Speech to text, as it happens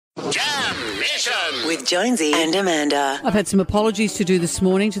Nation with Jonesy and Amanda. I've had some apologies to do this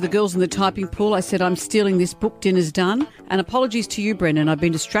morning to the girls in the typing pool. I said I'm stealing this book, Dinner's Done. And apologies to you, Brendan. I've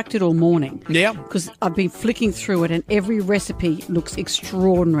been distracted all morning. Yeah. Because I've been flicking through it and every recipe looks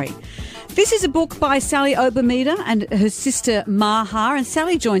extraordinary. This is a book by Sally Obermeter and her sister Maha. And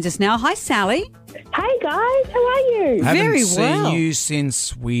Sally joins us now. Hi, Sally. Hey guys, how are you? Haven't Very seen well. you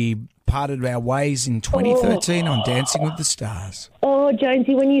since we parted our ways in 2013 on Dancing with the Stars. Oh,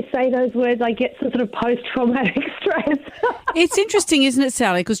 Jonesy, when you say those words, I get some sort of post-traumatic stress. It's interesting, isn't it,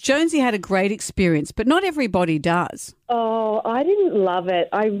 Sally? Because Jonesy had a great experience, but not everybody does. Oh, I didn't love it.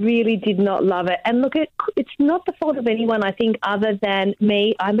 I really did not love it. And look, it's not the fault of anyone, I think, other than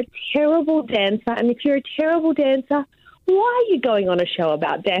me. I'm a terrible dancer, and if you're a terrible dancer, why are you going on a show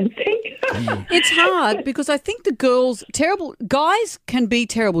about dancing? It's hard because I think guys can be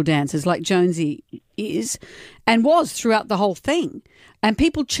terrible dancers like Jonesy is and was throughout the whole thing. And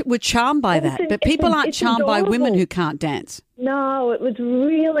people were charmed by that. But people aren't charmed by women who can't dance. No, it was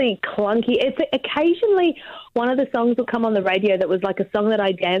really clunky. It's occasionally one of the songs will come on the radio that was like a song that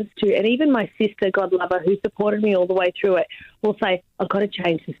I danced to, and even my sister, God love her, who supported me all the way through it, will say, I've got to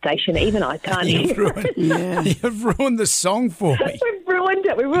change the station. Even I can't hear it. You've ruined the song for me. We've ruined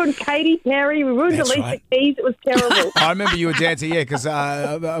it. We ruined Katy Perry. We ruined That's Alicia right. Keys. It was terrible. I remember you were dancing, because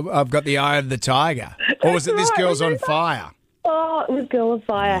I've got the eye of the tiger. Or was it This right, Girl's on remember? Fire? Oh, it was Girl of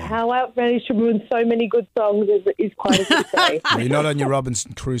Fire. How I managed to ruin so many good songs is quite a good say. You're not on your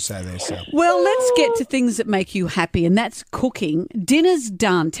Robinson Crusoe there, Sal. Well, let's get to things that make you happy, and that's cooking. Dinner's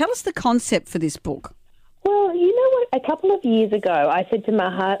Done. Tell us the concept for this book. Well, you know what? A couple of years ago, I said to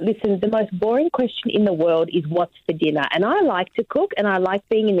Maha, listen, the most boring question in the world is what's for dinner? And I like to cook and I like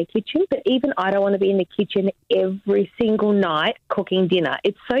being in the kitchen, but even I don't want to be in the kitchen every single night cooking dinner.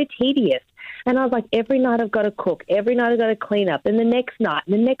 It's so tedious. And I was like, every night I've got to cook. Every night I've got to clean up. And the next night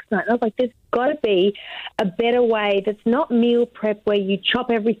and the next night. And I was like, there's got to be a better way that's not meal prep where you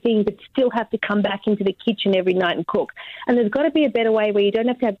chop everything but still have to come back into the kitchen every night and cook. And there's got to be a better way where you don't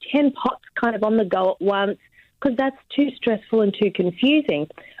have to have 10 pots kind of on the go at once because that's too stressful and too confusing.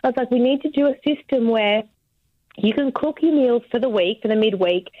 I was like, we need to do a system where you can cook your meals for the week, for the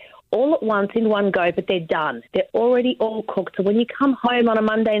midweek, all at once in one go, but they're done. They're already all cooked. So when you come home on a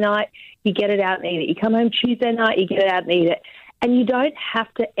Monday night, you get it out and eat it. You come home Tuesday night, you get it out and eat it. And you don't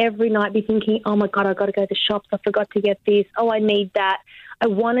have to every night be thinking, oh, my God, I've got to go to the shops. I forgot to get this. Oh, I need that. I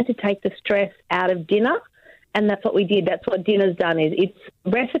wanted to take the stress out of dinner, and that's what we did. That's what Dinner's Done is. It's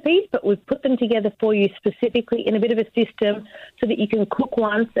recipes, but we've put them together for you specifically in a bit of a system so that you can cook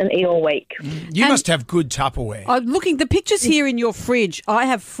once and eat all week. You must have good Tupperware. Looking, the pictures here in your fridge, I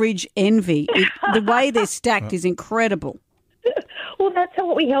have fridge envy. The way they're stacked is incredible. Well, that's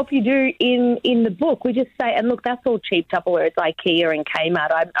what we help you do in the book. We just say, and look, that's all cheap Tupperware. It's IKEA and Kmart.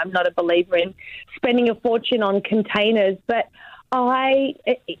 I'm not a believer in spending a fortune on containers, but I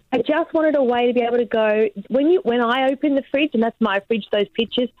just wanted a way to be able to go, when I open the fridge, and that's my fridge, those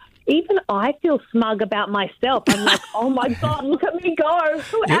pictures, even I feel smug about myself. I'm like, oh, my God, look at me go.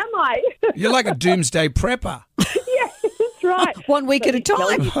 Who am I? You're like a doomsday prepper. Yes, that's right. 1 week at a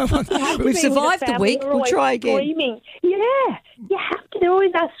time. We've survived the week. We'll try again. Screaming. Yeah, you have to. They're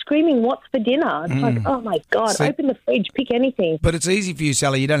always out screaming, what's for dinner? It's like, oh, my God, See- open the fridge, pick anything. But it's easy for you,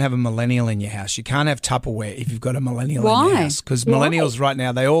 Sally. You don't have a millennial in your house. You can't have Tupperware if you've got a millennial in your Why? house. Because millennials right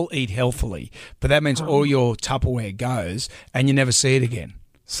now, they all eat healthily. But that means all your Tupperware goes and you never see it again.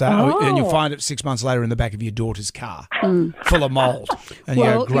 So, and you'll find it 6 months later in the back of your daughter's car, full of mould. And you go,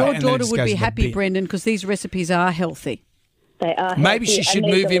 Well, great. your And then it daughter just would goes be in the happy, bin. Brendan, because these recipes are healthy. They are Maybe healthy she should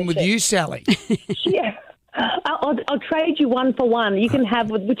and they're move in with delicious. you, Sally. Yeah. I'll trade you one for one. You can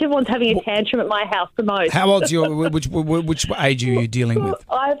have whichever one's having a tantrum at my house the most. How old's your, which age are you dealing with?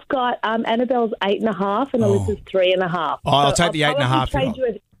 I've got Annabelle's 8.5 and Alyssa's 3.5. Oh, I'll take the I'll 8.5 trade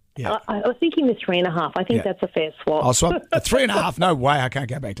you Yeah. I was thinking the 3.5. I think Yeah. that's a fair swap. I'll swap a 3.5. No way, I can't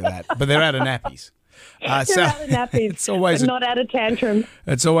go back to that. But they're out of nappies. They're out of nappies, it's always but not out of tantrum.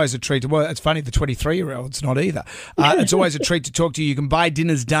 It's always a treat. Well, it's funny, the 23-year-old's not either. It's always a treat to talk to you. You can buy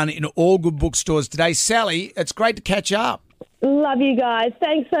Dinner's Done in all good bookstores today. Sally, it's great to catch up. Love you guys.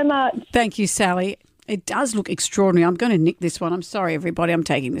 Thanks so much. Thank you, Sally. It does look extraordinary. I'm going to nick this one. I'm sorry, everybody. I'm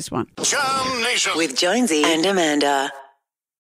taking this one. Jam Nation With Jonesy and Amanda.